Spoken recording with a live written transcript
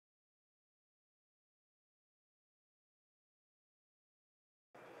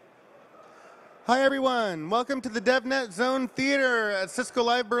Hi everyone, welcome to the DevNet Zone Theater at Cisco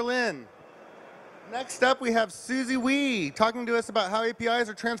Live Berlin. Next up we have Susie Wee talking to us about how APIs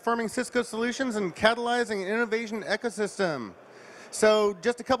are transforming Cisco solutions and catalyzing an innovation ecosystem. So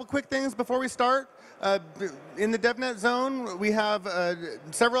just a couple quick things before we start. In the DevNet Zone we have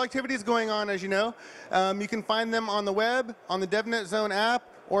several activities going on, as you know. You can find them on the web, on the DevNet Zone app,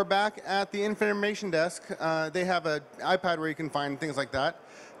 or back at the information desk. They have an iPad where you can find things like that.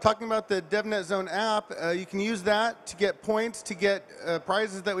 Talking about the DevNet Zone app, you can use that to get points, to get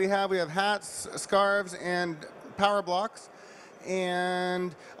prizes that we have. We have hats, scarves, and power blocks.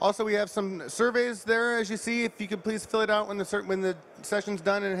 And also we have some surveys there, as you see. If you could please fill it out when the session's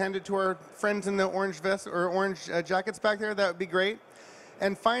done and hand it to our friends in the orange vest or orange jackets back there, that would be great.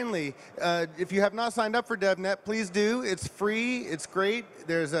 And finally, if you have not signed up for DevNet, please do. It's free. It's great.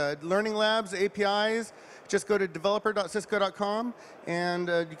 There's learning labs, APIs. Just go to developer.cisco.com and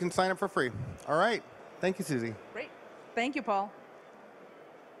you can sign up for free. All right. Thank you, Susie. Great. Thank you, Paul.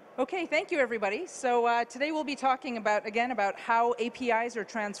 OK, thank you, everybody. So today we'll be talking about how APIs are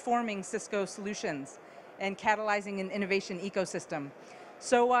transforming Cisco solutions and catalyzing an innovation ecosystem.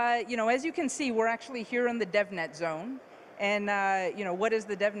 So as you can see, we're actually here in the DevNet zone. And what is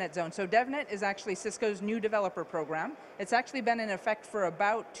the DevNet zone? So DevNet is actually Cisco's new developer program. It's actually been in effect for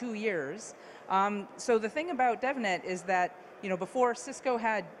about 2 years. So the thing about DevNet is that before, Cisco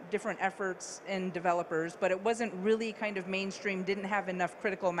had different efforts in developers, but it wasn't really kind of mainstream, didn't have enough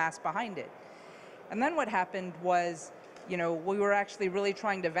critical mass behind it. And then what happened was we were actually really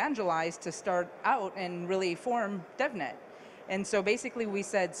trying to evangelize to start out and really form DevNet. And so basically we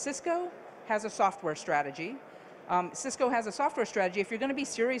said Cisco has a software strategy. Cisco has a software strategy. If you're going to be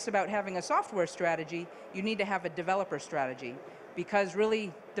serious about having a software strategy, you need to have a developer strategy. Because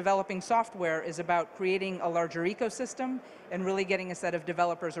really, developing software is about creating a larger ecosystem and really getting a set of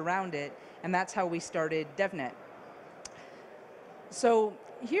developers around it. And that's how we started DevNet. So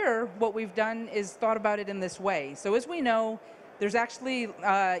here, what we've done is thought about it in this way. So as we know, there's actually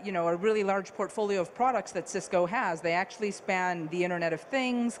a really large portfolio of products that Cisco has. They actually span the Internet of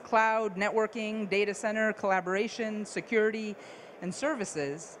Things, cloud, networking, data center, collaboration, security, and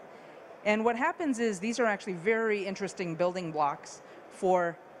services. And what happens is these are actually very interesting building blocks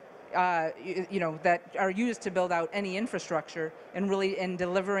for that are used to build out any infrastructure and really in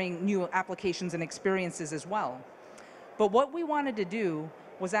delivering new applications and experiences as well. But what we wanted to do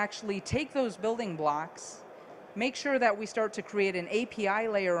was actually take those building blocks, make sure that we start to create an API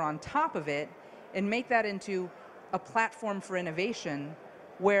layer on top of it, and make that into a platform for innovation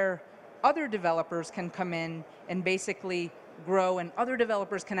where other developers can come in and basically grow, and other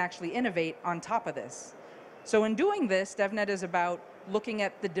developers can actually innovate on top of this. So in doing this, DevNet is about looking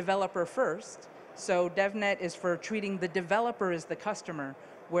at the developer first. So DevNet is for treating the developer as the customer,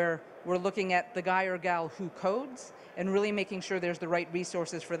 where we're looking at the guy or gal who codes and really making sure there's the right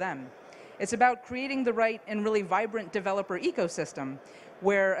resources for them. It's about creating the right and really vibrant developer ecosystem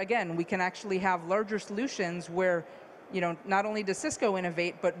where, again, we can actually have larger solutions where not only does Cisco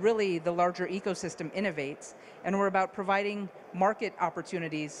innovate, but really the larger ecosystem innovates. And we're about providing market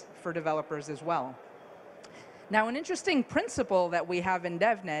opportunities for developers as well. Now, an interesting principle that we have in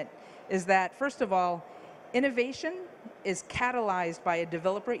DevNet is that, first of all, innovation is catalyzed by a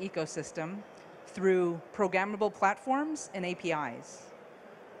developer ecosystem through programmable platforms and APIs.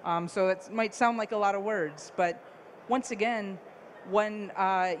 So it might sound like a lot of words, but once again, when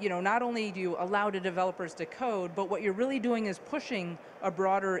not only do you allow the developers to code, but what you're really doing is pushing a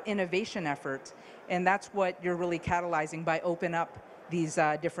broader innovation effort, and that's what you're really catalyzing by opening up these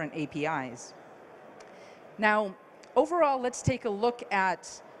different APIs. Now, overall, let's take a look at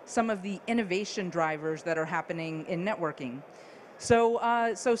some of the innovation drivers that are happening in networking. So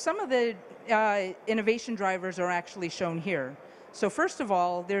some of the innovation drivers are actually shown here. So first of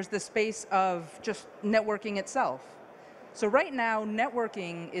all, there's the space of just networking itself. So right now,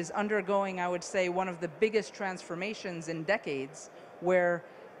 networking is undergoing, I would say, one of the biggest transformations in decades, where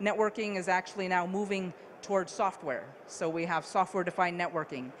networking is actually now moving towards software. So we have software-defined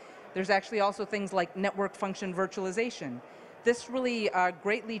networking. There's actually also things like network function virtualization. This really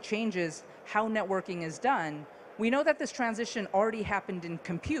greatly changes how networking is done. We know that this transition already happened in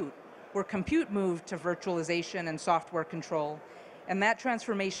compute, where compute moved to virtualization and software control. And that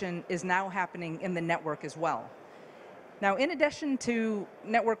transformation is now happening in the network as well. Now, in addition to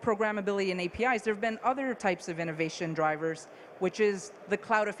network programmability and APIs, there have been other types of innovation drivers, which is the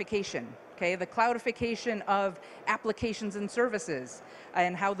cloudification. Okay, the cloudification of applications and services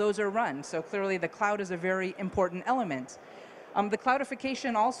and how those are run. So clearly, the cloud is a very important element. The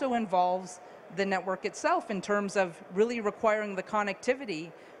cloudification also involves the network itself in terms of really requiring the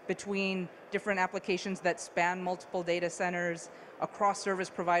connectivity between different applications that span multiple data centers, across service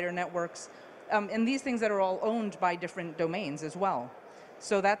provider networks, and these things that are all owned by different domains as well.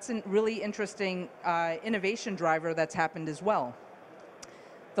 So that's a really interesting innovation driver that's happened as well.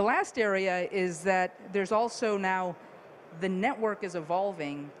 The last area is that there's also now the network is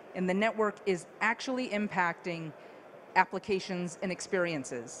evolving, and the network is actually impacting applications and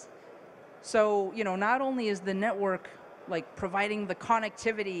experiences. So, not only is the network like providing the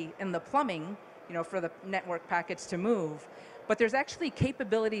connectivity and the plumbing, for the network packets to move, but there's actually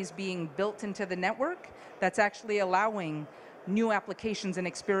capabilities being built into the network that's actually allowing new applications and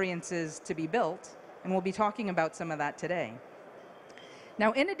experiences to be built, and we'll be talking about some of that today.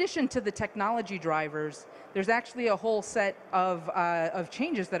 Now, in addition to the technology drivers, there's actually a whole set of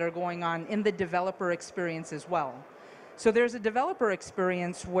changes that are going on in the developer experience as well. So there's a developer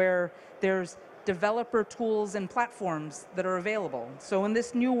experience where there's developer tools and platforms that are available. So in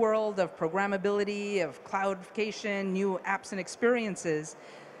this new world of programmability, of cloudification, new apps and experiences,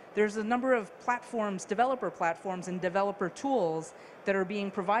 there's a number of platforms, developer platforms and developer tools that are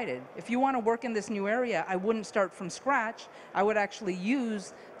being provided. If you want to work in this new area, I wouldn't start from scratch. I would actually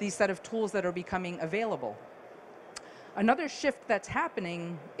use these set of tools that are becoming available. Another shift that's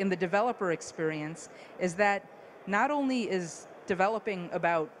happening in the developer experience is that not only is developing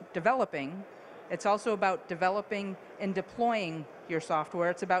about developing, it's also about developing and deploying your software.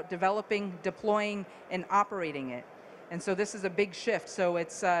 It's about developing, deploying, and operating it. And so this is a big shift. So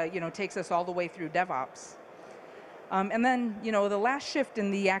it's takes us all the way through DevOps. And then the last shift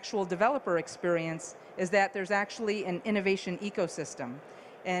in the actual developer experience is that there's actually an innovation ecosystem.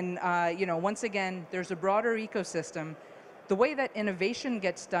 And once again, there's a broader ecosystem. The way that innovation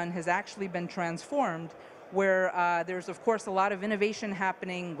gets done has actually been transformed, where there's of course a lot of innovation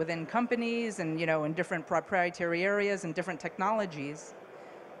happening within companies and in different proprietary areas and different technologies.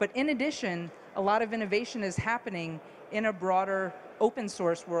 But in addition, a lot of innovation is happening in a broader open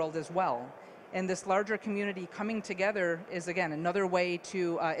source world as well. And this larger community coming together is, again, another way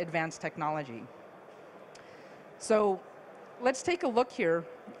to advance technology. So let's take a look here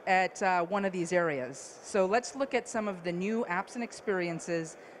at one of these areas. So let's look at some of the new apps and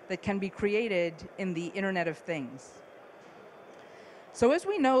experiences that can be created in the Internet of Things. So as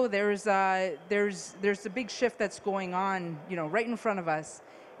we know, there's a big shift that's going on, right in front of us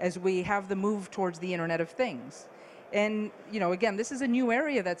as we have the move towards the Internet of Things. And again, this is a new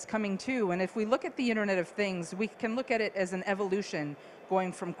area that's coming too. And if we look at the Internet of Things, we can look at it as an evolution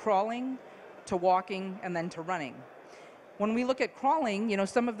going from crawling to walking and then to running. When we look at crawling,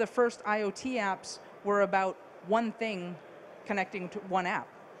 some of the first IoT apps were about one thing connecting to one app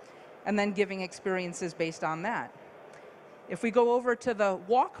and then giving experiences based on that. If we go over to the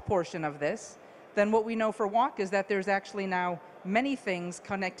walk portion of this, then what we know for walk is that there's actually now many things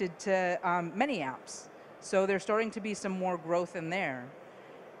connected to many apps. So there's starting to be some more growth in there.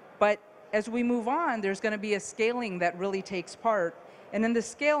 But as we move on, there's going to be a scaling that really takes part. And in the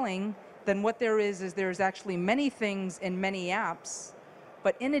scaling, then what there is there's actually many things in many apps.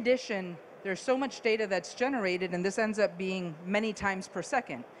 But in addition, there's so much data that's generated, and this ends up being many times per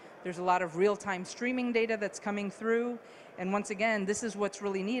second. There's a lot of real-time streaming data that's coming through. And once again, this is what's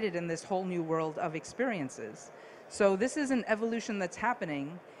really needed in this whole new world of experiences. So this is an evolution that's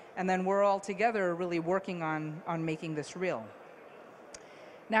happening. And then we're all together really working on making this real.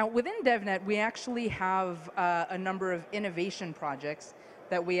 Now, within DevNet, we actually have a number of innovation projects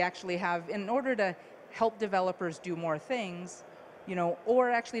that we actually have in order to help developers do more things, or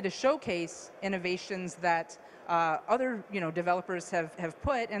actually to showcase innovations that other developers have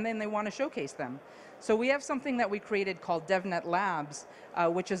put, and then they want to showcase them. So we have something that we created called DevNet Labs,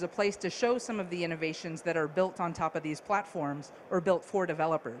 which is a place to show some of the innovations that are built on top of these platforms or built for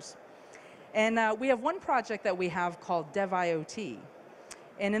developers. And we have one project that we have called DevIoT.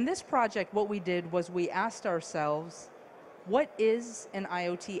 And in this project, what we did was we asked ourselves, what is an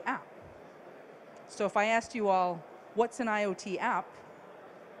IoT app? So if I asked you all, what's an IoT app?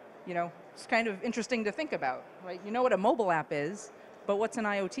 It's kind of interesting to think about, right? You know what a mobile app is, but what's an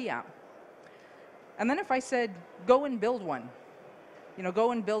IoT app? And then if I said, go and build one,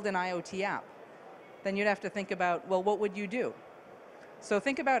 go and build an IoT app, then you'd have to think about, well, what would you do? So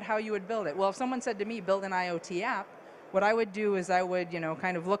think about how you would build it. Well, if someone said to me, build an IoT app, what I would do is I would,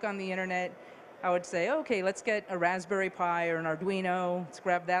 kind of look on the internet. I would say, okay, let's get a Raspberry Pi or an Arduino. Let's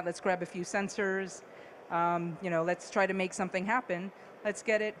grab that. Let's grab a few sensors. Let's try to make something happen. Let's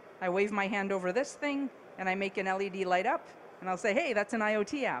get it. I wave my hand over this thing, and I make an LED light up. And I'll say, hey, that's an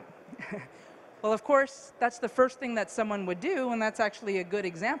IoT app. Well, of course, that's the first thing that someone would do, and that's actually a good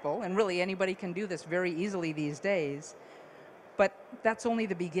example. And really, anybody can do this very easily these days. But that's only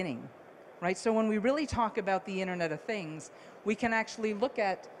the beginning, right? So when we really talk about the Internet of Things, we can actually look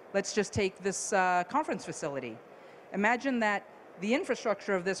at, let's just take this conference facility. Imagine that the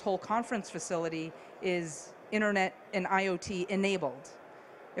infrastructure of this whole conference facility is Internet and IoT enabled.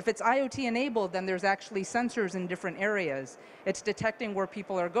 If it's IoT enabled, then there's actually sensors in different areas. It's detecting where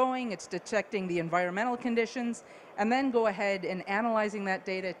people are going, it's detecting the environmental conditions, and then go ahead and analyzing that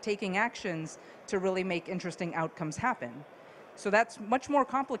data, taking actions to really make interesting outcomes happen. So that's much more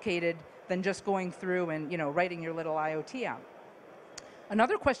complicated than just going through and writing your little IoT app.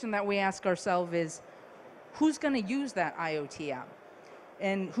 Another question that we ask ourselves is, who's going to use that IoT app?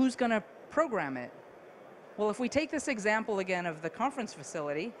 And who's going to program it? Well, if we take this example again of the conference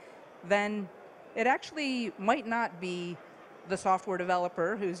facility, then it actually might not be the software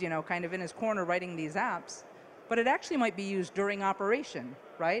developer who's kind of in his corner writing these apps, but it actually might be used during operation,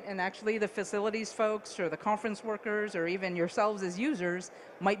 right? And actually the facilities folks or the conference workers or even yourselves as users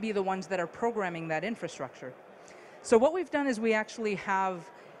might be the ones that are programming that infrastructure. So what we've done is we actually have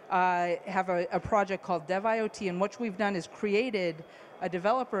a project called DevIoT, and what we've done is created a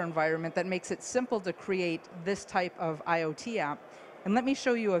developer environment that makes it simple to create this type of IoT app. And let me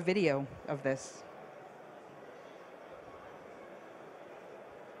show you a video of this.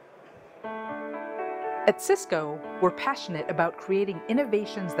 At Cisco, we're passionate about creating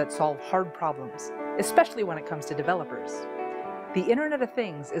innovations that solve hard problems, especially when it comes to developers. The Internet of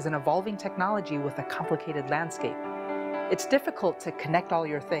Things is an evolving technology with a complicated landscape. It's difficult to connect all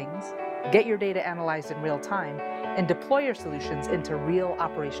your things, get your data analyzed in real time, and deploy your solutions into real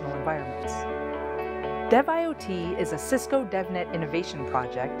operational environments. DevIoT is a Cisco DevNet innovation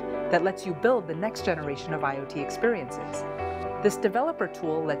project that lets you build the next generation of IoT experiences. This developer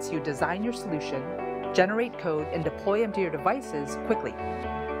tool lets you design your solution, generate code, and deploy them to your devices quickly.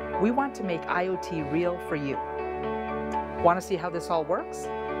 We want to make IoT real for you. Want to see how this all works?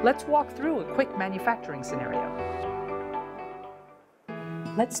 Let's walk through a quick manufacturing scenario.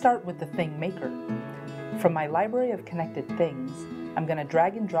 Let's start with the Thing Maker. From my library of connected things, I'm going to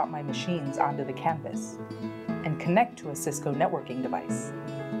drag and drop my machines onto the canvas and connect to a Cisco networking device.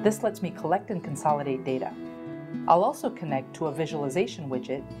 This lets me collect and consolidate data. I'll also connect to a visualization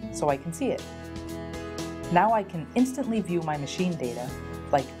widget so I can see it. Now I can instantly view my machine data,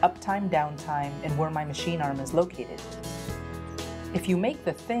 like uptime, downtime, and where my machine arm is located. If you make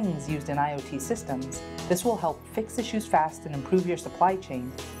the things used in IoT systems, this will help fix issues fast and improve your supply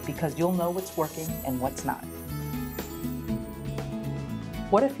chain because you'll know what's working and what's not.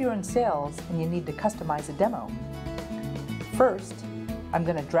 What if you're in sales and you need to customize a demo? First, I'm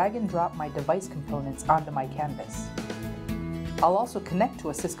going to drag and drop my device components onto my canvas. I'll also connect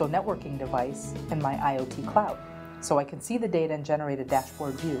to a Cisco networking device in my IoT cloud, so I can see the data and generate a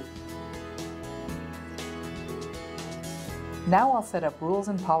dashboard view. Now I'll set up rules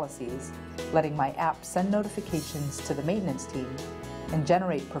and policies, letting my app send notifications to the maintenance team and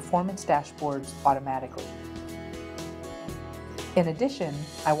generate performance dashboards automatically. In addition,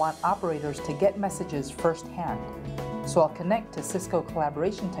 I want operators to get messages firsthand, so I'll connect to Cisco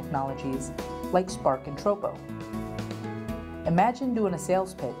collaboration technologies like Spark and Tropo. Imagine doing a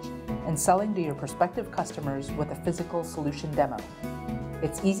sales pitch and selling to your prospective customers with a physical solution demo.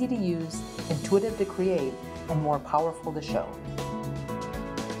 It's easy to use, intuitive to create, and more powerful to show.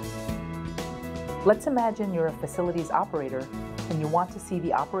 Let's imagine you're a facilities operator and you want to see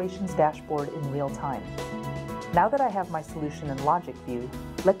the operations dashboard in real time. Now that I have my solution in Logic View,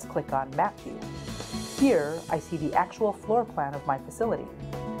 let's click on Map View. Here, I see the actual floor plan of my facility.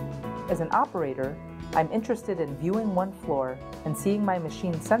 As an operator, I'm interested in viewing one floor and seeing my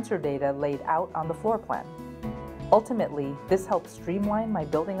machine sensor data laid out on the floor plan. Ultimately, this helps streamline my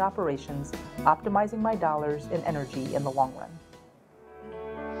building operations, optimizing my dollars and energy in the long run.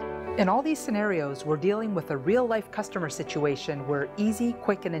 In all these scenarios, we're dealing with a real-life customer situation where easy,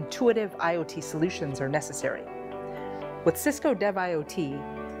 quick, and intuitive IoT solutions are necessary. With Cisco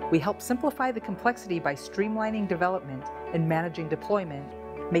DevIoT, we help simplify the complexity by streamlining development and managing deployment,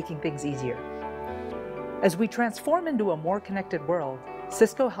 making things easier. As we transform into a more connected world,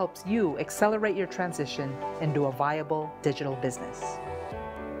 Cisco helps you accelerate your transition into a viable digital business.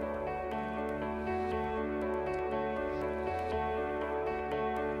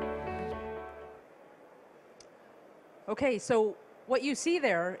 Okay, so what you see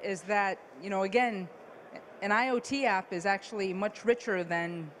there is that, again, an IoT app is actually much richer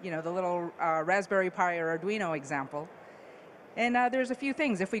than, the little Raspberry Pi or Arduino example. And there's a few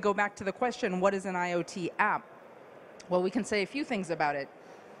things. If we go back to the question, what is an IoT app? Well, we can say a few things about it.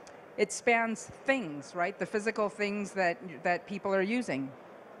 It spans things, right? The physical things that people are using.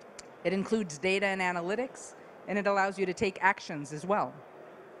 It includes data and analytics. and it allows you to take actions as well.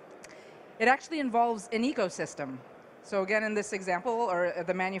 It actually involves an ecosystem. So again, in this example, or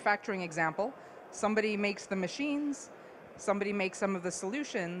the manufacturing example, somebody makes the machines, somebody makes some of the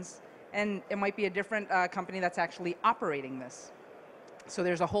solutions, and it might be a different company that's actually operating this. So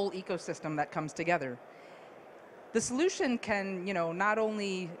there's a whole ecosystem that comes together. The solution can, not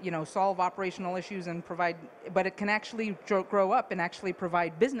only, solve operational issues and provide, but it can actually grow up and actually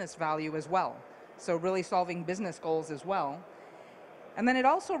provide business value as well. So really solving business goals as well. And then it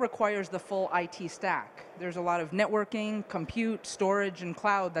also requires the full IT stack. There's a lot of networking, compute, storage, and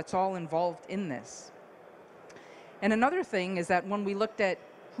cloud that's all involved in this. And another thing is that when we looked at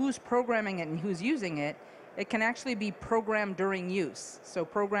who's programming it and who's using it, it can actually be programmed during use. So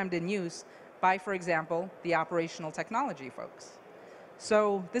programmed in use by, for example, the operational technology folks.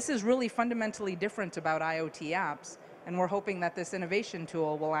 So this is really fundamentally different about IoT apps, and we're hoping that this innovation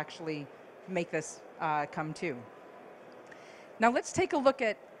tool will actually make this come to. Now let's take a look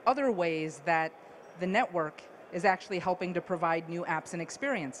at other ways that the network is actually helping to provide new apps and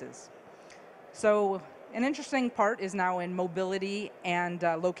experiences. So an interesting part is now in mobility and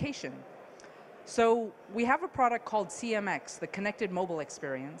location. So we have a product called CMX, the Connected Mobile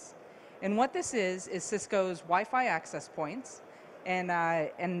Experience. And what this is Cisco's Wi-Fi access points.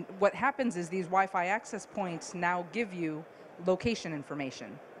 And what happens is these Wi-Fi access points now give you location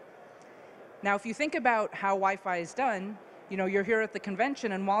information. Now, if you think about how Wi-Fi is done, you're here at the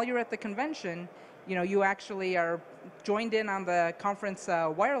convention, and while you're at the convention, you actually are joined in on the conference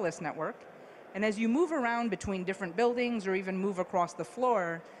wireless network. And as you move around between different buildings or even move across the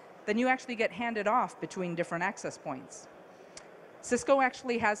floor, then you actually get handed off between different access points. Cisco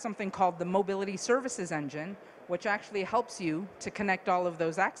actually has something called the Mobility Services Engine, which actually helps you to connect all of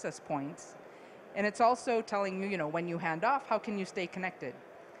those access points. And it's also telling you, when you hand off, how can you stay connected?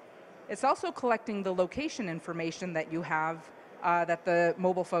 It's also collecting the location information that you have, that the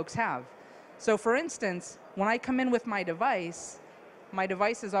mobile folks have. So for instance, when I come in with my device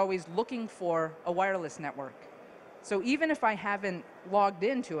is always looking for a wireless network. So even if I haven't logged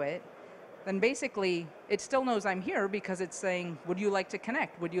into it, then basically it still knows I'm here because it's saying, would you like to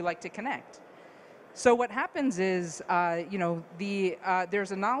connect? Would you like to connect? So what happens is,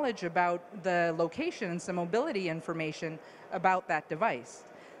 there's a knowledge about the location and some mobility information about that device.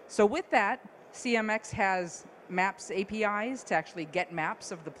 So with that, CMX has Maps APIs to actually get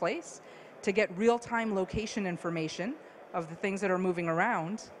maps of the place, to get real-time location information of the things that are moving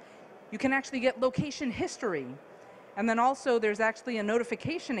around. You can actually get location history. And then also there's actually a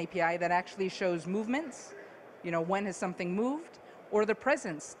notification API that actually shows movements, when has something moved, or the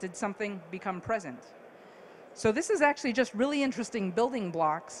presence, did something become present? So this is actually just really interesting building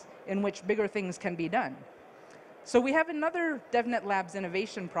blocks in which bigger things can be done. So we have another DevNet Labs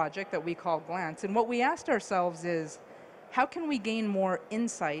innovation project that we call Glance, and what we asked ourselves is, how can we gain more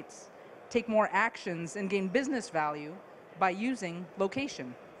insights, take more actions, and gain business value by using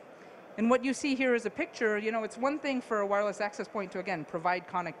location? And what you see here is a picture. It's one thing for a wireless access point to, again, provide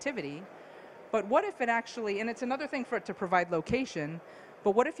connectivity, but what if it actually, and it's another thing for it to provide location,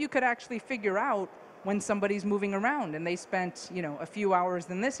 but what if you could actually figure out when somebody's moving around and they spent, a few hours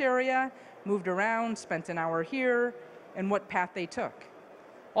in this area, moved around, spent an hour here, and what path they took.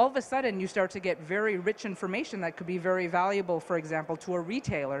 All of a sudden, you start to get very rich information that could be very valuable, for example, to a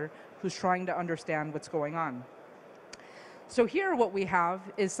retailer who's trying to understand what's going on. So here what we have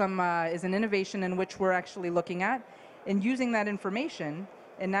is an innovation in which we're actually looking at and using that information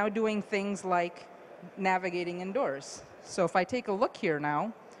and now doing things like navigating indoors. So if I take a look here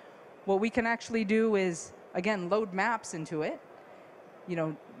now, what we can actually do is, again, load maps into it,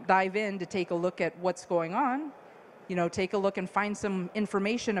 dive in to take a look at what's going on, take a look and find some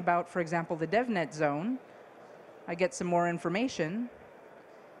information about, for example, the DevNet zone. I get some more information,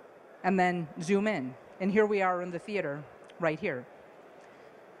 and then zoom in. And here we are in the theater, right here.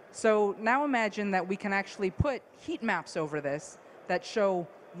 So now imagine that we can actually put heat maps over this that show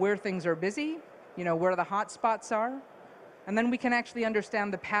where things are busy, where the hot spots are, and then we can actually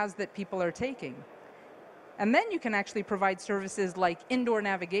understand the paths that people are taking. And then you can actually provide services like indoor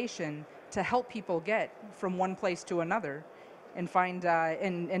navigation to help people get from one place to another and find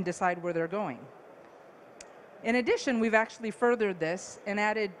and decide where they're going. In addition, we've actually furthered this and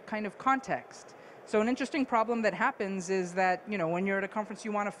added kind of context. So an interesting problem that happens is that, when you're at a conference,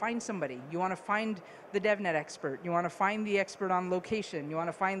 you want to find somebody. You want to find the DevNet expert. You want to find the expert on location. You want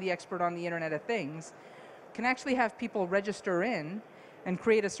to find the expert on the Internet of Things. Can actually have people register in and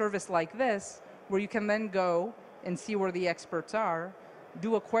create a service like this where you can then go and see where the experts are,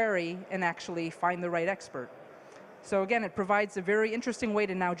 do a query, and actually find the right expert. So again, it provides a very interesting way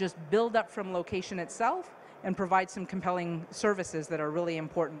to now just build up from location itself and provide some compelling services that are really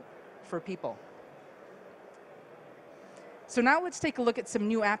important for people. So now let's take a look at some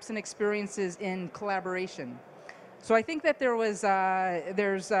new apps and experiences in collaboration. So I think that there's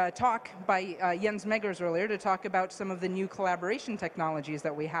a talk by Jens Meggers earlier to talk about some of the new collaboration technologies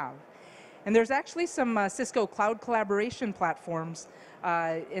that we have. And there's actually some Cisco cloud collaboration platforms,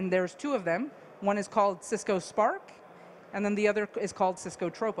 and there's two of them. One is called Cisco Spark, and then the other is called Cisco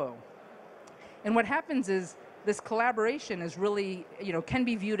Tropo. And what happens is this collaboration is really, can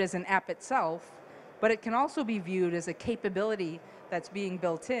be viewed as an app itself, but it can also be viewed as a capability that's being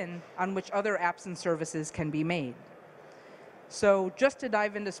built in on which other apps and services can be made. So just to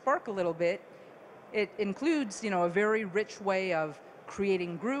dive into Spark a little bit, it includes a very rich way of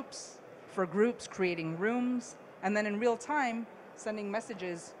creating groups, for groups creating rooms, and then in real time sending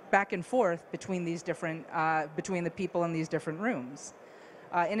messages back and forth between these different, between the people in these different rooms.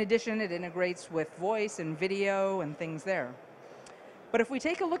 In addition, it integrates with voice and video and things there. But if we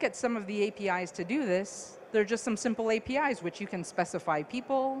take a look at some of the APIs to do this, they're just some simple APIs which you can specify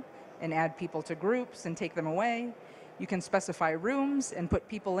people and add people to groups and take them away. You can specify rooms and put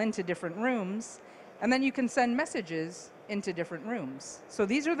people into different rooms, and then you can send messages into different rooms. So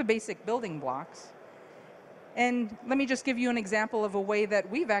these are the basic building blocks. And let me just give you an example of a way that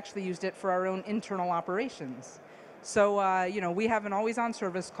we've actually used it for our own internal operations. So we have an always-on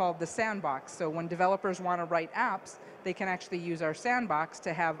service called the sandbox. So when developers want to write apps, they can actually use our sandbox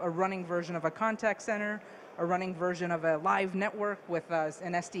to have a running version of a contact center, a running version of a live network with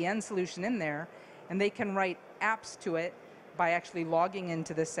an SDN solution in there, and they can write apps to it by actually logging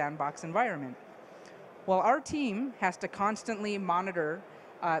into this sandbox environment. Well, our team has to constantly monitor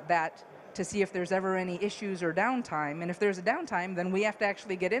that to see if there's ever any issues or downtime, and if there's a downtime, then we have to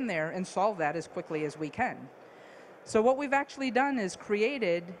actually get in there and solve that as quickly as we can. So what we've actually done is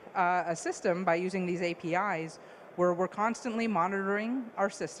created a system by using these APIs where we're constantly monitoring our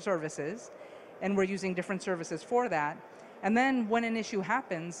services, and we're using different services for that. And then when an issue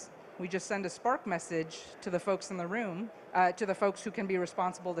happens, we just send a Spark message to the folks in the room, to the folks who can be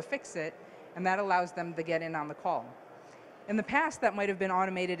responsible to fix it, and that allows them to get in on the call. In the past, that might have been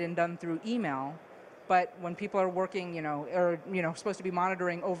automated and done through email, but when people are working, supposed to be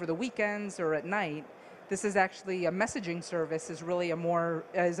monitoring over the weekends or at night, this is actually a messaging service is really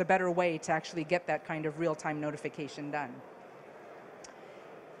a better way to actually get that kind of real-time notification done.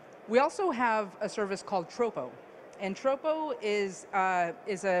 We also have a service called Tropo. And Tropo is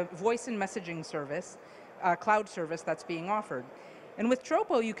a voice and messaging service, cloud service that's being offered. And with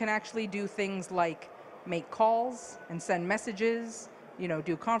Tropo, you can actually do things like make calls and send messages,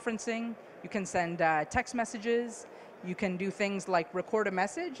 do conferencing. You can send text messages. You can do things like record a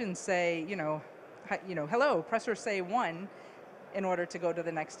message and say, hello, press or say 1 in order to go to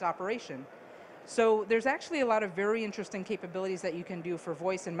the next operation. So there's actually a lot of very interesting capabilities that you can do for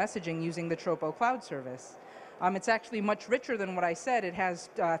voice and messaging using the Tropo cloud service. It's actually much richer than what I said. It has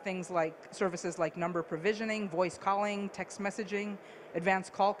things like services like number provisioning, voice calling, text messaging,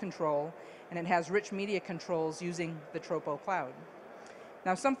 advanced call control, and it has rich media controls using the Tropo cloud.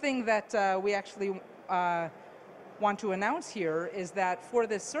 Now, something that we actually want to announce here is that for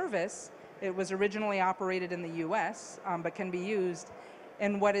this service, it was originally operated in the US, but can be used.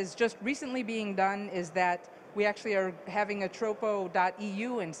 And what is just recently being done is that we actually are having a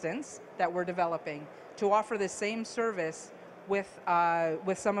tropo.eu instance that we're developing to offer the same service with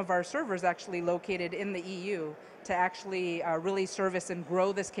some of our servers actually located in the EU to actually really service and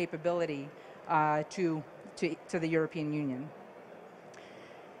grow this capability to the European Union.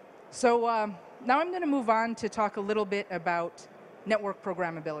 So now I'm going to move on to talk a little bit about network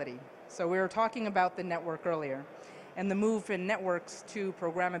programmability. So we were talking about the network earlier and the move in networks to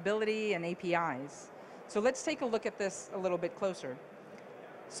programmability and APIs. So let's take a look at this a little bit closer.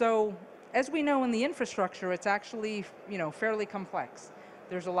 So as we know in the infrastructure, it's actually fairly complex.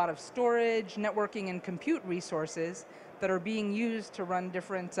 There's a lot of storage, networking, and compute resources that are being used to run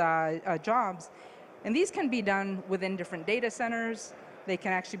different jobs. And these can be done within different data centers. They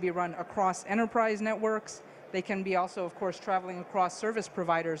can actually be run across enterprise networks. They can be also, of course, traveling across service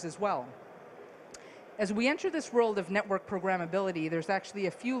providers as well. As we enter this world of network programmability, there's actually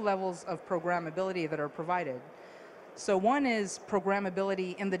a few levels of programmability that are provided. So one is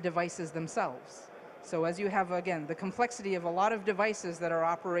programmability in the devices themselves. So as you have, again, the complexity of a lot of devices that are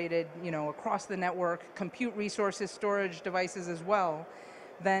operated across the network, compute resources, storage devices as well,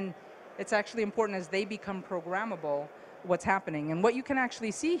 then it's actually important as they become programmable what's happening. And what you can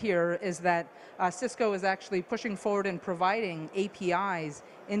actually see here is that Cisco is actually pushing forward and providing APIs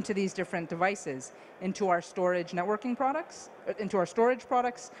into these different devices, into our storage networking products, into our storage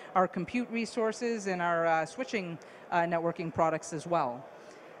products, our compute resources, and our switching networking products as well.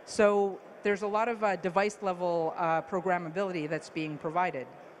 So there's a lot of device-level programmability that's being provided.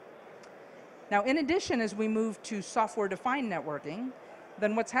 Now, in addition, as we move to software-defined networking,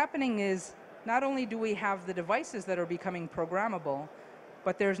 then what's happening is not only do we have the devices that are becoming programmable,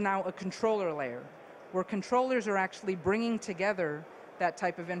 but there's now a controller layer, where controllers are actually bringing together that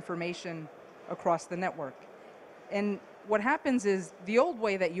type of information across the network. And what happens is the old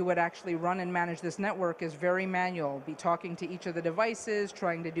way that you would actually run and manage this network is very manual, be talking to each of the devices,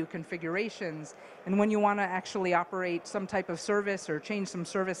 trying to do configurations. And when you want to actually operate some type of service or change some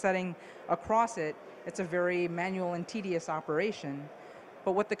service setting across it, it's a very manual and tedious operation.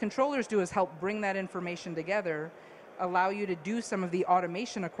 But what the controllers do is help bring that information together, allow you to do some of the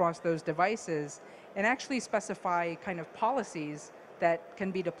automation across those devices, and actually specify kind of policies that can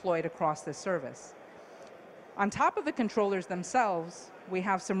be deployed across this service. On top of the controllers themselves, we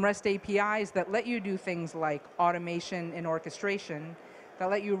have some REST APIs that let you do things like automation and orchestration, that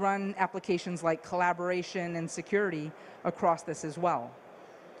let you run applications like collaboration and security across this as well.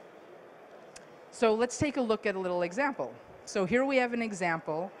 So let's take a look at a little example. So here we have an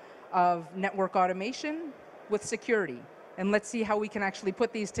example of network automation with security. And let's see how we can actually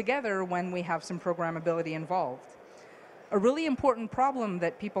put these together when we have some programmability involved. A really important problem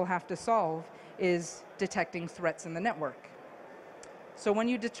that people have to solve is detecting threats in the network. So when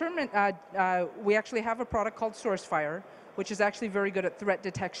you determine, we actually have a product called SourceFire, which is actually very good at threat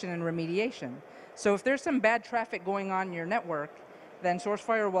detection and remediation. So if there's some bad traffic going on in your network, then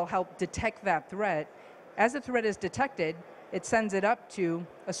SourceFire will help detect that threat. As the threat is detected, it sends it up to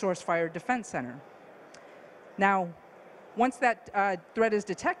a SourceFire defense center. Now, once that threat is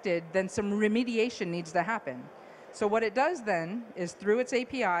detected, then some remediation needs to happen. So what it does then is through its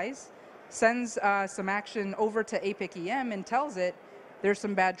APIs, sends some action over to APIC-EM and tells it there's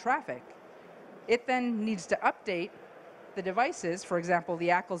some bad traffic. It then needs to update the devices, for example, the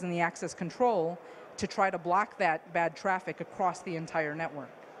ACLs and the access control, to try to block that bad traffic across the entire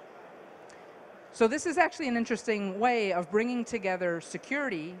network. So this is actually an interesting way of bringing together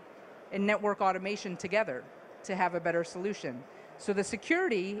security and network automation together to have a better solution. So the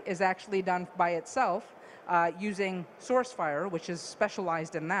security is actually done by itself using SourceFire, which is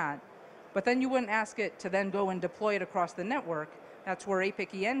specialized in that. But then you wouldn't ask it to then go and deploy it across the network. That's where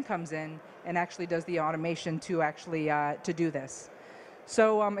APIC-EN comes in and actually does the automation to actually to do this.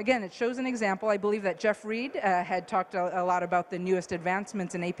 So again, it shows an example. I believe that Jeff Reed had talked a lot about the newest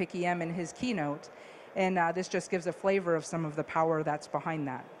advancements in APIC-EM in his keynote. And this just gives a flavor of some of the power that's behind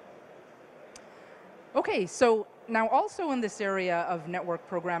that. OK, so now also in this area of network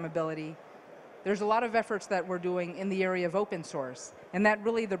programmability, there's a lot of efforts that we're doing in the area of open source, and that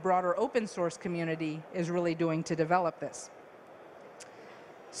really the broader open source community is really doing to develop this.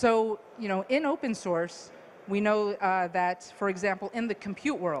 So, in open source, we know that, for example, in the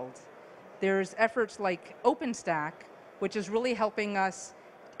compute world, there's efforts like OpenStack, which is really helping us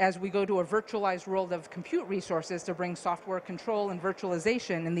as we go to a virtualized world of compute resources to bring software control and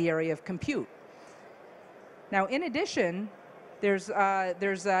virtualization in the area of compute. Now, in addition, there's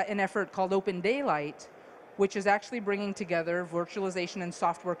an effort called Open Daylight, which is actually bringing together virtualization and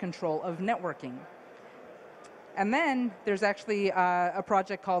software control of networking. And then there's actually a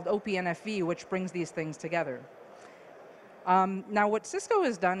project called OPNFV, which brings these things together. Now, what Cisco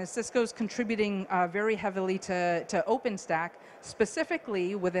has done is Cisco's contributing very heavily to OpenStack,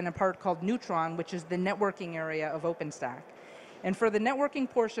 specifically within a part called Neutron, which is the networking area of OpenStack. And for the networking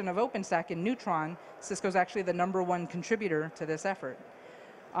portion of OpenStack in Neutron, Cisco's actually the #1 contributor to this effort.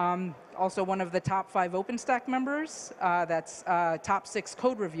 Also one of the top 5 OpenStack members, that's top 6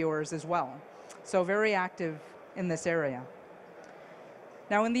 code reviewers as well. So very active in this area.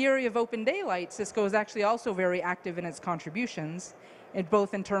 Now in the area of Open Daylight, Cisco is actually also very active in its contributions,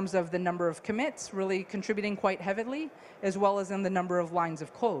 both in terms of the number of commits, really contributing quite heavily, as well as in the number of lines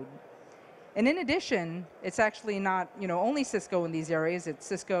of code. And in addition, it's actually not only Cisco in these areas. It's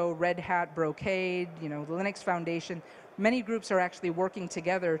Cisco, Red Hat, Brocade, the Linux Foundation. Many groups are actually working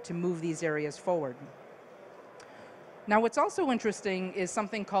together to move these areas forward. Now, what's also interesting is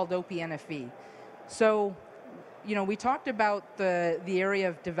something called OPNFV. So, we talked about the area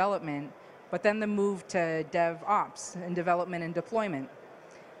of development, but then the move to DevOps and development and deployment.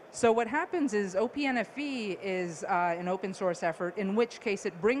 So what happens is OPNFV is an open source effort, in which case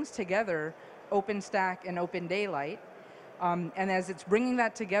it brings together OpenStack and Open Daylight. And as it's bringing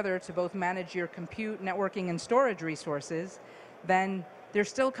that together to both manage your compute, networking, and storage resources, then there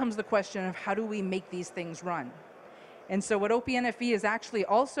still comes the question of how do we make these things run? And so what OPNFV is actually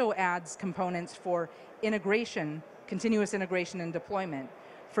also adds components for integration, continuous integration and deployment,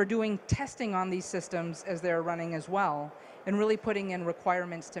 for doing testing on these systems as they're running as well, and really putting in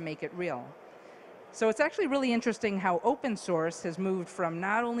requirements to make it real. So it's actually really interesting how open source has moved from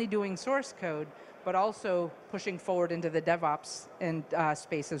not only doing source code, but also pushing forward into the DevOps and,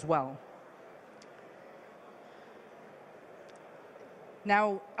 space as well.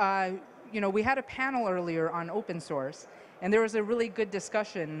 Now, we had a panel earlier on open source, and there was a really good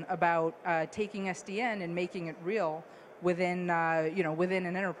discussion about taking SDN and making it real within, within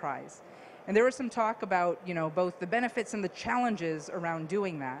an enterprise. And there was some talk about, both the benefits and the challenges around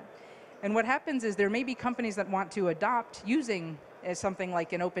doing that. And what happens is there may be companies that want to adopt using as something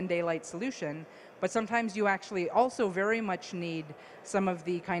like an open daylight solution, but sometimes you actually also very much need some of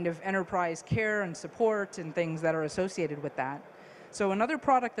the kind of enterprise care and support and things that are associated with that. So another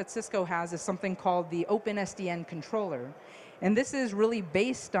product that Cisco has is something called the OpenSDN controller. And this is really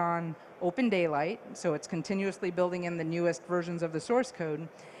based on Open Daylight, so it's continuously building in the newest versions of the source code.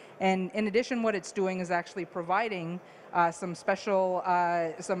 And in addition, what it's doing is actually providing some special,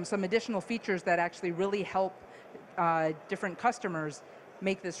 some additional features that actually really help different customers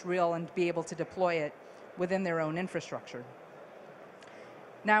make this real and be able to deploy it within their own infrastructure.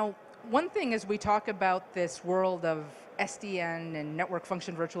 Now, one thing as we talk about this world of SDN and network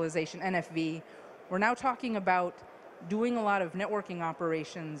function virtualization, NFV, we're now talking about doing a lot of networking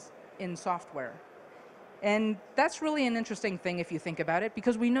operations in software. And that's really an interesting thing if you think about it,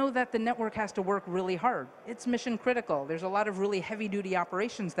 because we know that the network has to work really hard. It's mission critical. There's a lot of really heavy-duty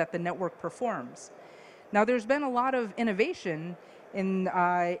operations that the network performs. Now, there's been a lot of innovation in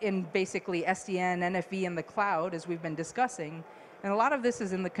basically SDN, NFV, and the cloud, as we've been discussing. And a lot of this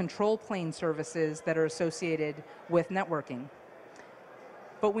is in the control plane services that are associated with networking.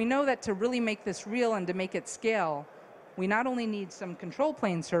 But we know that to really make this real and to make it scale, we not only need some control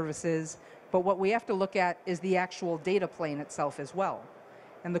plane services, but what we have to look at is the actual data plane itself as well.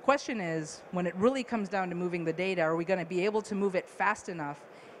 And the question is, when it really comes down to moving the data, are we going to be able to move it fast enough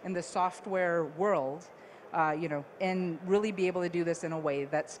in the software world, and really be able to do this in a way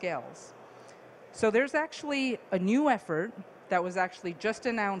that scales? So there's actually a new effort that was actually just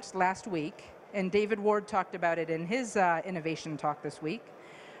announced last week, and David Ward talked about it in his innovation talk this week,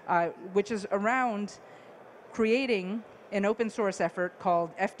 which is around creating an open source effort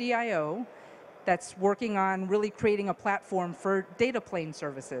called FDIO that's working on really creating a platform for data plane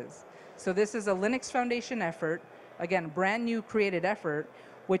services. So this is a Linux Foundation effort, again, brand new created effort,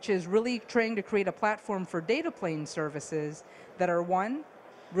 which is really trying to create a platform for data plane services that are, one,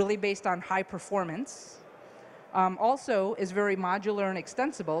 really based on high performance, also is very modular and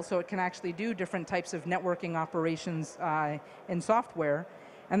extensible, so it can actually do different types of networking operations in software,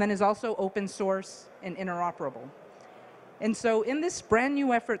 and then is also open source and interoperable. And so in this brand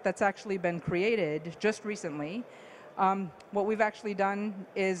new effort that's actually been created just recently, what we've actually done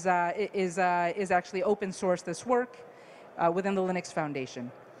is actually open source this work within the Linux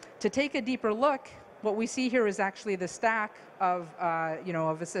Foundation. To take a deeper look, what we see here is actually the stack of,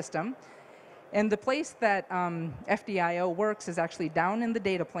 of a system. And the place that FDIO works is actually down in the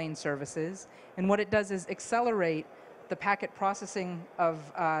data plane services. And what it does is accelerate the packet processing of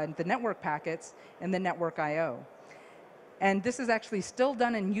the network packets and the network I/O. And this is actually still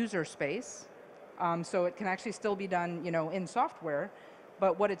done in user space. So it can actually still be done in software.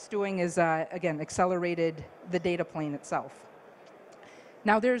 But what it's doing is, again, accelerated the data plane itself.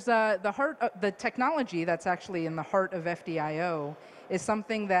 Now, there's the technology that's actually in the heart of FDIO is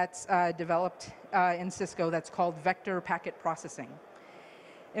something that's developed in Cisco that's called vector packet processing.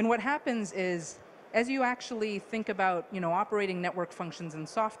 And what happens is, as you actually think about operating network functions in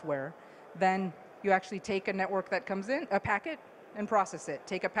software, then you actually take a network that comes in, a packet, and process it.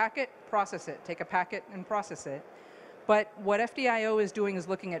 Take a packet, process it. Take a packet, and process it. But what FDIO is doing is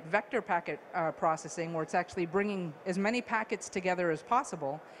looking at vector packet processing, where it's actually bringing as many packets together as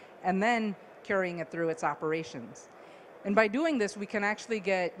possible, and then carrying it through its operations. And by doing this, we can actually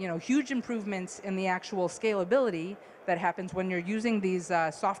get huge improvements in the actual scalability that happens when you're using these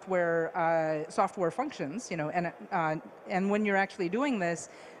software functions. And when you're actually doing this,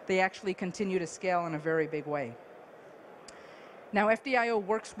 they actually continue to scale in a very big way. Now, FDIO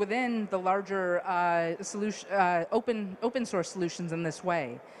works within the larger open source solutions in this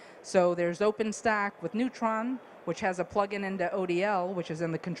way. So there's OpenStack with Neutron, which has a plugin into ODL, which is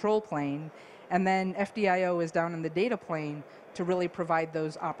in the control plane. And then FDIO is down in the data plane to really provide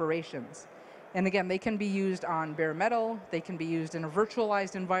those operations. And again, they can be used on bare metal, they can be used in a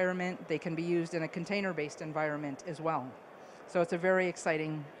virtualized environment, they can be used in a container-based environment as well. So it's a very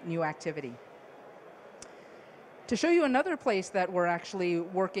exciting new activity. To show you another place that we're actually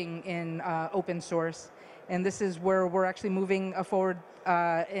working in open source, and this is where we're actually moving forward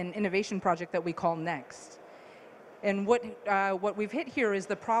an innovation project that we call Next. And what we've hit here is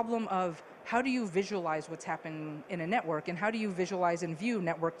the problem of how do you visualize what's happening in a network, and how do you visualize and view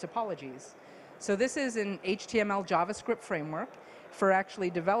network topologies? So this is an HTML JavaScript framework for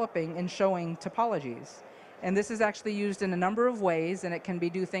actually developing and showing topologies. And this is actually used in a number of ways, and it can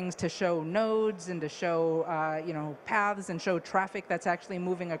do things to show nodes and to show paths and show traffic that's actually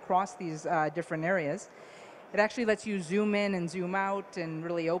moving across these different areas. It actually lets you zoom in and zoom out and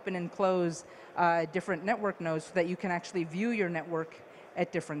really open and close different network nodes so that you can actually view your network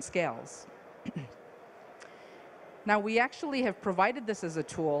at different scales. Now, we actually have provided this as a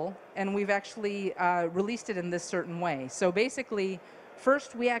tool, and we've actually released it in this certain way. So basically,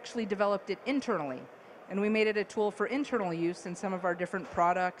 first, we actually developed it internally, and we made it a tool for internal use in some of our different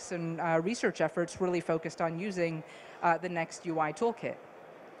products and research efforts really focused on using the Next UI toolkit.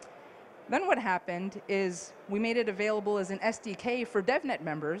 Then what happened is we made it available as an SDK for DevNet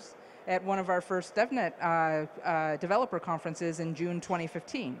members at one of our first DevNet developer conferences in June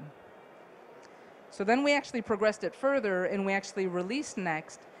 2015. So then we actually progressed it further, and we actually released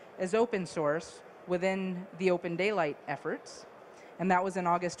Next as open source within the Open Daylight efforts, and that was in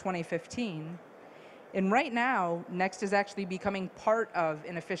August 2015. And right now, Next is actually becoming part of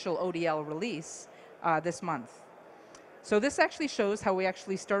an official ODL release this month. So this actually shows how we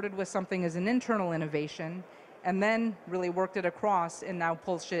actually started with something as an internal innovation, and then really worked it across and now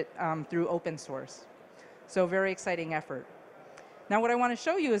push it through open source. So very exciting effort. Now what I want to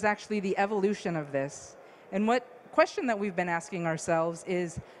show you is actually the evolution of this. And what question that we've been asking ourselves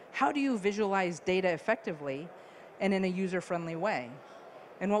is, how do you visualize data effectively and in a user-friendly way?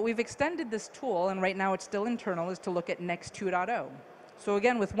 And what we've extended this tool, and right now it's still internal, is to look at Next 2.0. So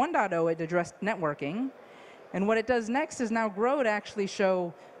again, with 1.0, it addressed networking. And what it does next is now grow to actually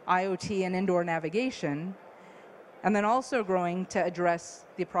show IoT and indoor navigation, and then also growing to address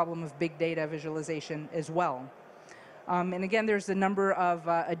the problem of big data visualization as well. And again, there's a number of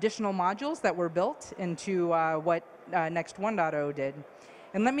additional modules that were built into what Next 1.0 did.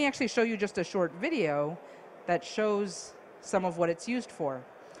 And let me actually show you just a short video that shows some of what it's used for.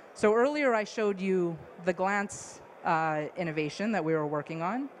 So earlier I showed you the glance innovation that we were working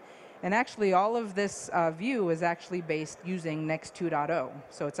on. And actually, all of this view is actually based using Next 2.0.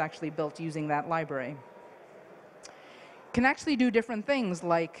 So it's actually built using that library. Can actually do different things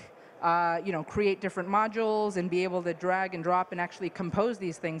like create different modules and be able to drag and drop and actually compose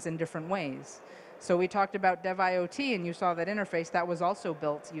these things in different ways. So we talked about DevIoT, and you saw that interface. That was also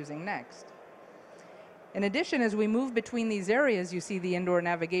built using Next. In addition, as we move between these areas, you see the indoor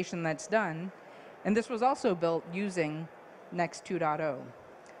navigation that's done. And this was also built using Next 2.0.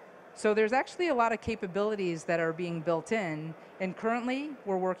 So there's actually a lot of capabilities that are being built in, and currently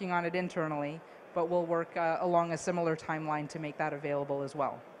we're working on it internally, but we'll work along a similar timeline to make that available as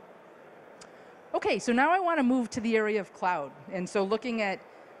well. Okay, so now I want to move to the area of cloud. And so looking at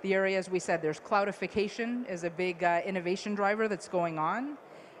the areas we said, there's cloudification is a big innovation driver that's going on,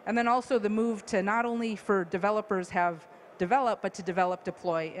 and then also the move to not only for developers have developed, but to develop,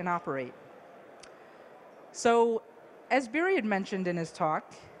 deploy, and operate. So as Barry had mentioned in his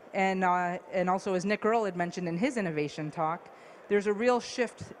talk, and also as Nick Earl had mentioned in his innovation talk, there's a real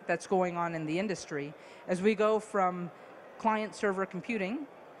shift that's going on in the industry as we go from client-server computing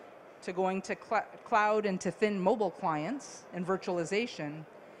to going to cloud and to thin mobile clients and virtualization.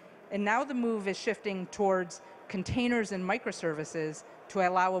 And now the move is shifting towards containers and microservices to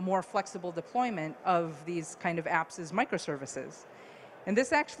allow a more flexible deployment of these kind of apps as microservices. And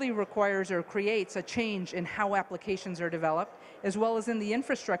this actually requires or creates a change in how applications are developed, as well as in the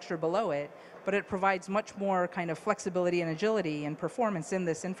infrastructure below it, but it provides much more kind of flexibility and agility and performance in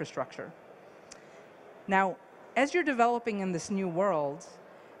this infrastructure. Now, as you're developing in this new world,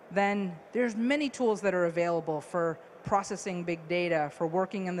 then there's many tools that are available for processing big data, for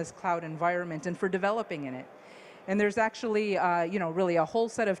working in this cloud environment, and for developing in it. And there's actually, really a whole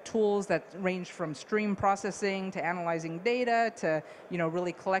set of tools that range from stream processing to analyzing data to,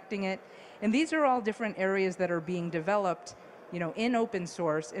 really collecting it. And these are all different areas that are being developed, in open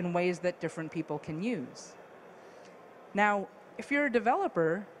source in ways that different people can use. Now, if you're a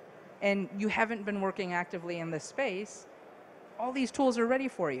developer and you haven't been working actively in this space, all these tools are ready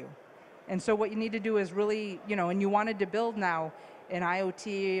for you. And so what you need to do is really, and you wanted to build now an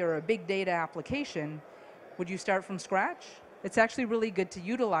IoT or a big data application, would you start from scratch? it's actually really good to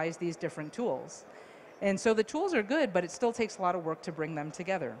utilize these different tools. And so the tools are good, but it still takes a lot of work to bring them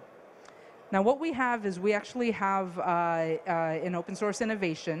together. Now what we have is we actually have an open source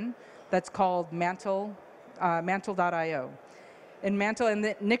innovation that's called Mantle, Mantle.io. And Mantle,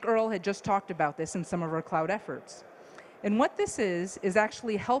 and Nick Earl had just talked about this in some of our cloud efforts. And what this is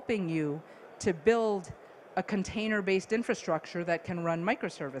actually helping you to build a container-based infrastructure that can run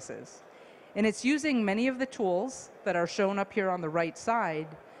microservices. And it's using many of the tools that are shown up here on the right side.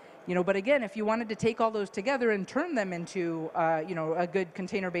 But again, if you wanted to take all those together and turn them into a good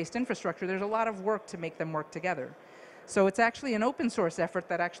container-based infrastructure, there's a lot of work to make them work together. So it's actually an open source effort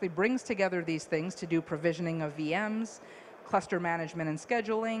that actually brings together these things to do provisioning of VMs, cluster management and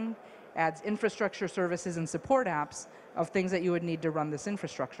scheduling, adds infrastructure services and support apps of things that you would need to run this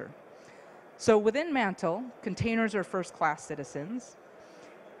infrastructure. So within Mantle, containers are first-class citizens.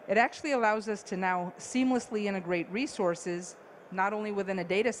 It actually allows us to now seamlessly integrate resources not only within a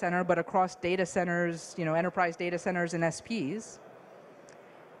data center, but across data centers, enterprise data centers and SPs.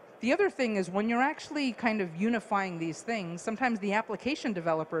 The other thing is when you're actually kind of unifying these things, sometimes the application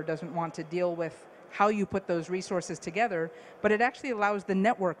developer doesn't want to deal with how you put those resources together, but it actually allows the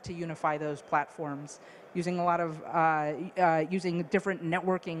network to unify those platforms using a lot of using different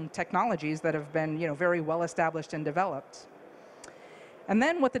networking technologies that have been very well established and developed. And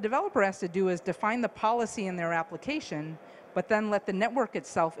then what the developer has to do is define the policy in their application, but then let the network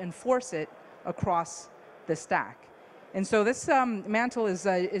itself enforce it across the stack. And so this Mantle is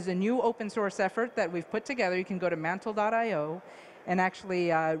a new open source effort that we've put together. You can go to mantle.io and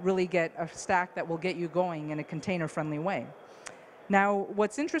actually really get a stack that will get you going in a container-friendly way. Now,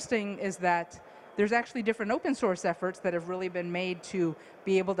 what's interesting is that there's actually different open source efforts that have really been made to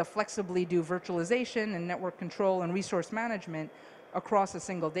be able to flexibly do virtualization and network control and resource management across a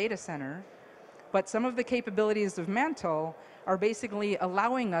single data center. But some of the capabilities of Mantle are basically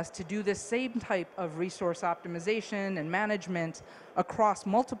allowing us to do this same type of resource optimization and management across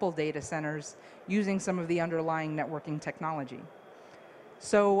multiple data centers using some of the underlying networking technology.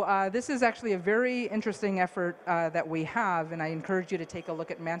 So this is actually a very interesting effort that we have, and I encourage you to take a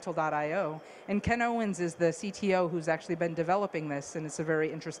look at mantle.io. And Ken Owens is the CTO who's actually been developing this, and it's a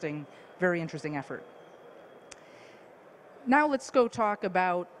very interesting effort. Now let's go talk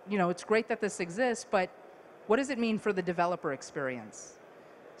about, it's great that this exists, but what does it mean for the developer experience?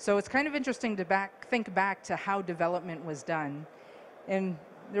 So it's kind of interesting to think back to how development was done. And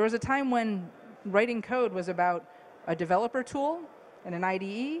there was a time when writing code was about a developer tool and an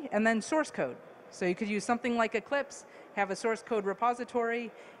IDE, and then source code. So you could use something like Eclipse, have a source code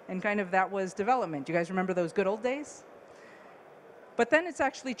repository, and kind of that was development. Do you guys remember those good old days? But then it's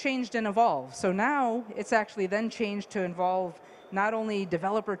actually changed and evolved. So now it's actually then changed to involve not only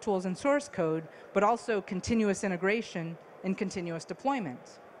developer tools and source code, but also continuous integration and continuous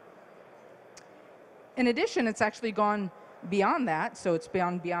deployment. In addition, it's actually gone beyond that. So it's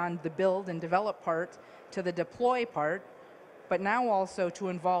beyond the build and develop part to the deploy part, but now also to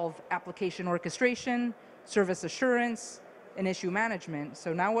involve application orchestration, service assurance, and issue management.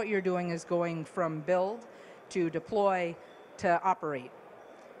 So now what you're doing is going from build to deploy to operate.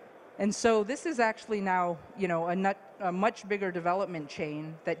 And so this is actually now a much bigger development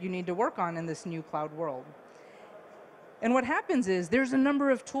chain that you need to work on in this new cloud world. And what happens is there's a number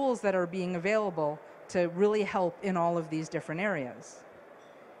of tools that are being available to really help in all of these different areas.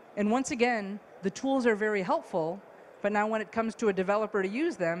 And once again, the tools are very helpful, but now when it comes to a developer to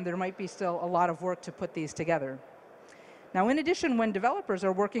use them, there might be still a lot of work to put these together. Now, in addition, when developers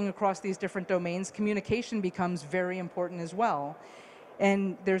are working across these different domains, communication becomes very important as well.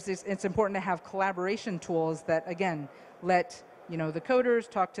 And it's important to have collaboration tools that, again, let the coders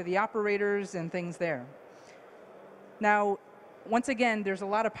talk to the operators and things there. Now, once again, there's a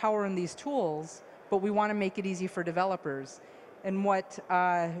lot of power in these tools, but we want to make it easy for developers. And what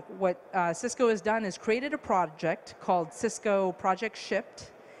Cisco has done is created a project called Cisco Project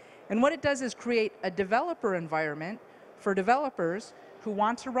Shipped. And what it does is create a developer environment for developers who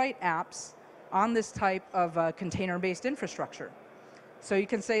want to write apps on this type of container-based infrastructure. So you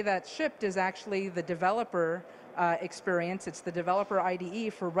can say that Shipped is actually the developer experience. It's the developer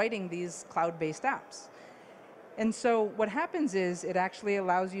IDE for writing these cloud-based apps. And so what happens is it actually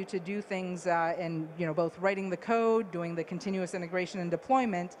allows you to do things in both writing the code, doing the continuous integration and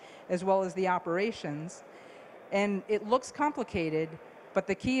deployment, as well as the operations. And it looks complicated, but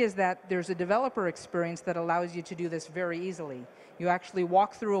the key is that there's a developer experience that allows you to do this very easily. You actually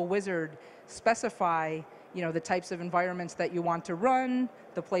walk through a wizard, specify the types of environments that you want to run,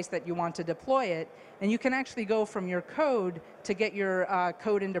 the place that you want to deploy it, and you can actually go from your code to get your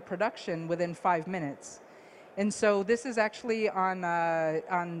code into production within 5 minutes. And so this is actually on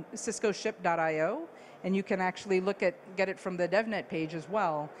ciscoship.io, and you can actually get it from the DevNet page as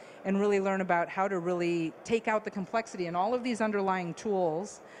well, and really learn about how to really take out the complexity. And all of these underlying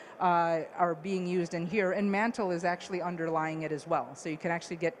tools are being used in here, and Mantle is actually underlying it as well. So you can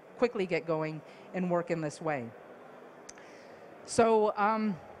actually quickly get going and work in this way. So,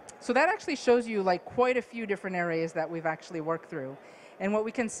 so that actually shows you like quite a few different areas that we've actually worked through. And what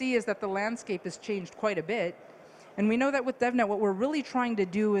we can see is that the landscape has changed quite a bit. And we know that with DevNet, what we're really trying to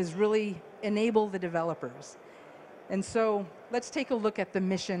do is really enable the developers. And so let's take a look at the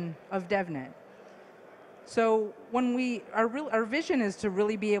mission of DevNet. So when our vision is to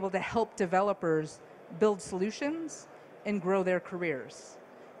really be able to help developers build solutions and grow their careers.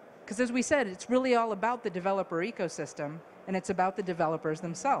 Because as we said, it's really all about the developer ecosystem, and it's about the developers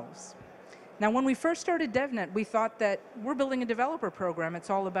themselves. Now, when we first started DevNet, we thought that we're building a developer program, it's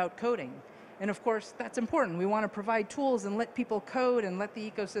all about coding. And of course, that's important. We want to provide tools and let people code and let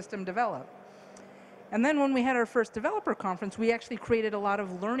the ecosystem develop. And then when we had our first developer conference, we actually created a lot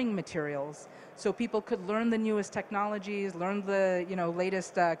of learning materials so people could learn the newest technologies, learn the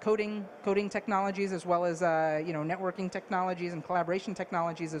latest coding technologies, as well as networking technologies and collaboration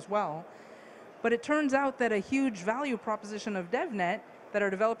technologies as well. But it turns out that a huge value proposition of DevNet that our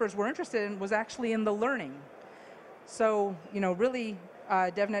developers were interested in was actually in the learning. So, really,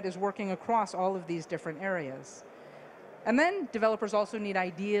 DevNet is working across all of these different areas. And then developers also need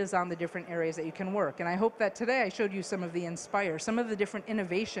ideas on the different areas that you can work. And I hope that today I showed you some of the Inspire, some of the different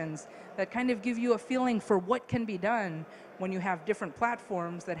innovations that kind of give you a feeling for what can be done when you have different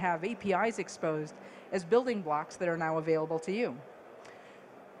platforms that have APIs exposed as building blocks that are now available to you.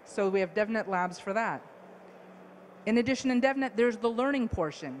 So we have DevNet Labs for that. In addition, in DevNet, there's the learning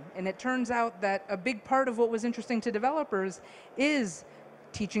portion. And it turns out that a big part of what was interesting to developers is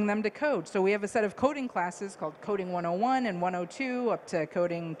teaching them to code. So we have a set of coding classes called Coding 101 and 102, up to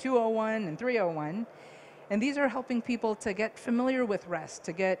Coding 201 and 301. And these are helping people to get familiar with REST,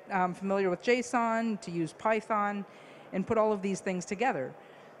 to get familiar with JSON, to use Python, and put all of these things together.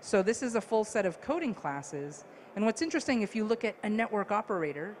 So this is a full set of coding classes. And what's interesting, if you look at a network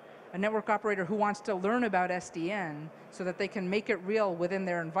operator who wants to learn about SDN so that they can make it real within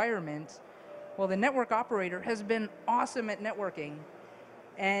their environment, well, the network operator has been awesome at networking.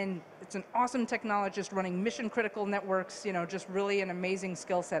 And it's an awesome technologist running mission-critical networks, just really an amazing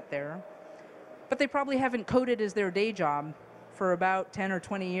skill set there. But they probably haven't coded as their day job for about 10 or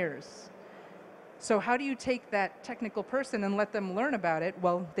 20 years. So how do you take that technical person and let them learn about it?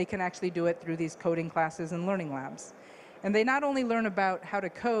 Well, they can actually do it through these coding classes and learning labs. And they not only learn about how to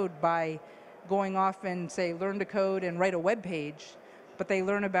code by going off and, say, learn to code and write a web page, but they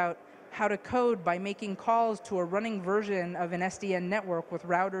learn about how to code by making calls to a running version of an SDN network with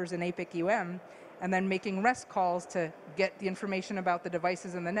routers and APIC-UM, and then making REST calls to get the information about the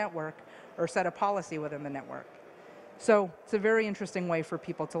devices in the network or set a policy within the network. So it's a very interesting way for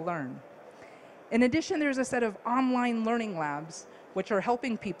people to learn. In addition, there's a set of online learning labs which are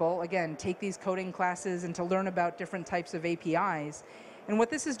helping people, again, take these coding classes and to learn about different types of APIs. And what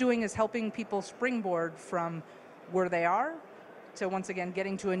this is doing is helping people springboard from where they are to, once again,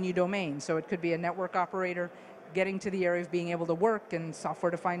 getting to a new domain. So it could be a network operator getting to the area of being able to work in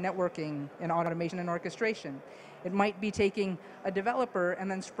software-defined networking and automation and orchestration. It might be taking a developer and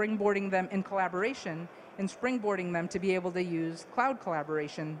then springboarding them in collaboration and springboarding them to be able to use cloud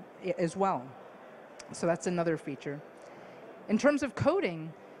collaboration as well. So that's another feature. In terms of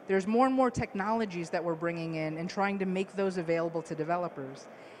coding, there's more and more technologies that we're bringing in and trying to make those available to developers.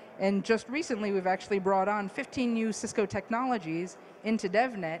 And just recently, we've actually brought on 15 new Cisco technologies into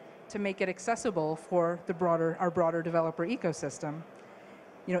DevNet to make it accessible for our broader developer ecosystem.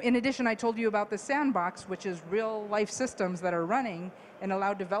 In addition, I told you about the sandbox, which is real-life systems that are running and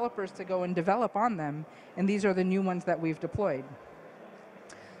allow developers to go and develop on them. And these are the new ones that we've deployed.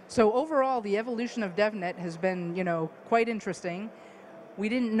 So overall, the evolution of DevNet has been, quite interesting. We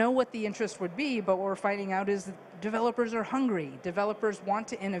didn't know what the interest would be, but what we're finding out is developers are hungry. Developers want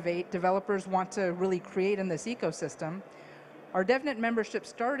to innovate. Developers want to really create in this ecosystem. Our DevNet membership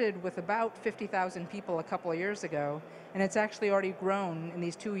started with about 50,000 people a couple of years ago, and it's actually already grown in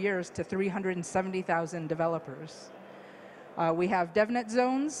these 2 years to 370,000 developers. We have DevNet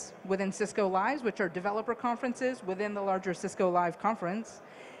zones within Cisco Lives, which are developer conferences within the larger Cisco Live conference.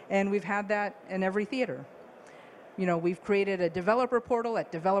 And we've had that in every theater. We've created a developer portal at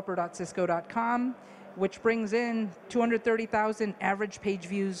developer.cisco.com, which brings in 230,000 average page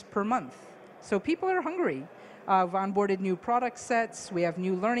views per month. So people are hungry. We've onboarded new product sets, we have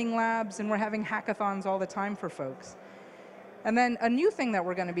new learning labs, and we're having hackathons all the time for folks. And then a new thing that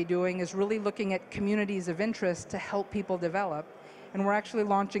we're going to be doing is really looking at communities of interest to help people develop. And we're actually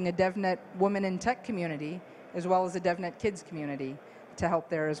launching a DevNet Women in Tech community, as well as a DevNet Kids community to help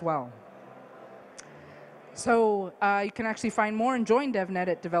there as well. So you can actually find more and join DevNet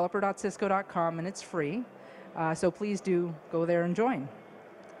at developer.cisco.com, and it's free. So please do go there and join.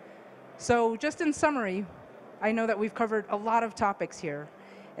 So just in summary, I know that we've covered a lot of topics here.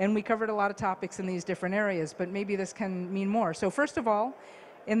 And we covered a lot of topics in these different areas, but maybe this can mean more. So first of all,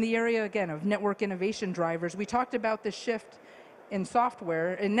 in the area, again, of network innovation drivers, we talked about the shift in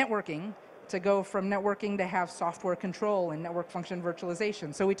software, in networking, to go from networking to have software control and network function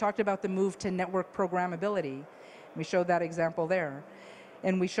virtualization. So we talked about the move to network programmability. We showed that example there.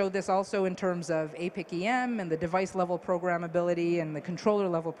 And we showed this also in terms of APIC-EM and the device level programmability and the controller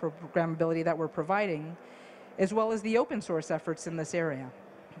level programmability that we're providing, as well as the open source efforts in this area.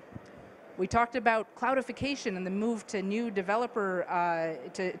 We talked about cloudification and the move to new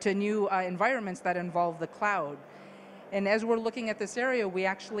new environments that involve the cloud. And as we're looking at this area, we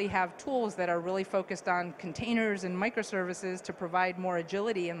actually have tools that are really focused on containers and microservices to provide more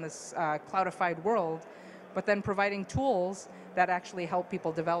agility in this cloudified world, but then providing tools that actually help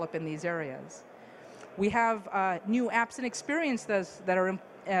people develop in these areas. We have new apps and experiences that are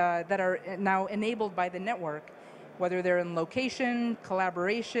now enabled by the network, whether they're in location,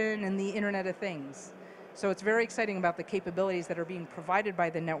 collaboration, and the Internet of Things. So it's very exciting about the capabilities that are being provided by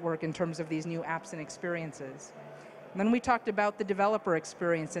the network in terms of these new apps and experiences. And then we talked about the developer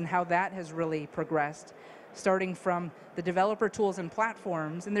experience and how that has really progressed, starting from the developer tools and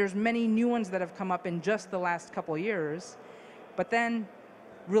platforms, and there's many new ones that have come up in just the last couple years, but then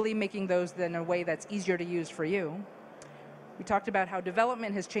really making those in a way that's easier to use for you. We talked about how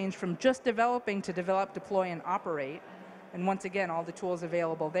development has changed from just developing to develop, deploy, and operate. And once again, all the tools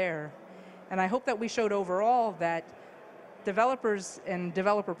available there. And I hope that we showed overall that developers and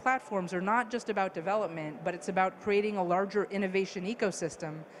developer platforms are not just about development, but it's about creating a larger innovation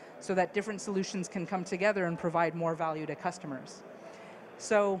ecosystem so that different solutions can come together and provide more value to customers.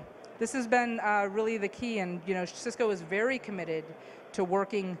 So this has been really the key, and Cisco is very committed to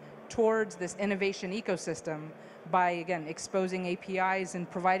working towards this innovation ecosystem by, again, exposing APIs and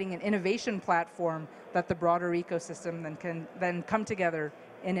providing an innovation platform that the broader ecosystem then can come together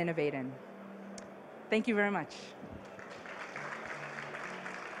and innovate in. Thank you very much.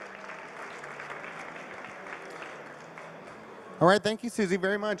 All right, thank you, Susie,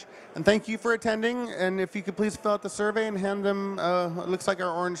 very much. And thank you for attending. And if you could please fill out the survey and hand them, it looks like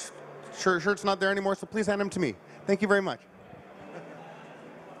our orange shirt's not there anymore, so please hand them to me. Thank you very much.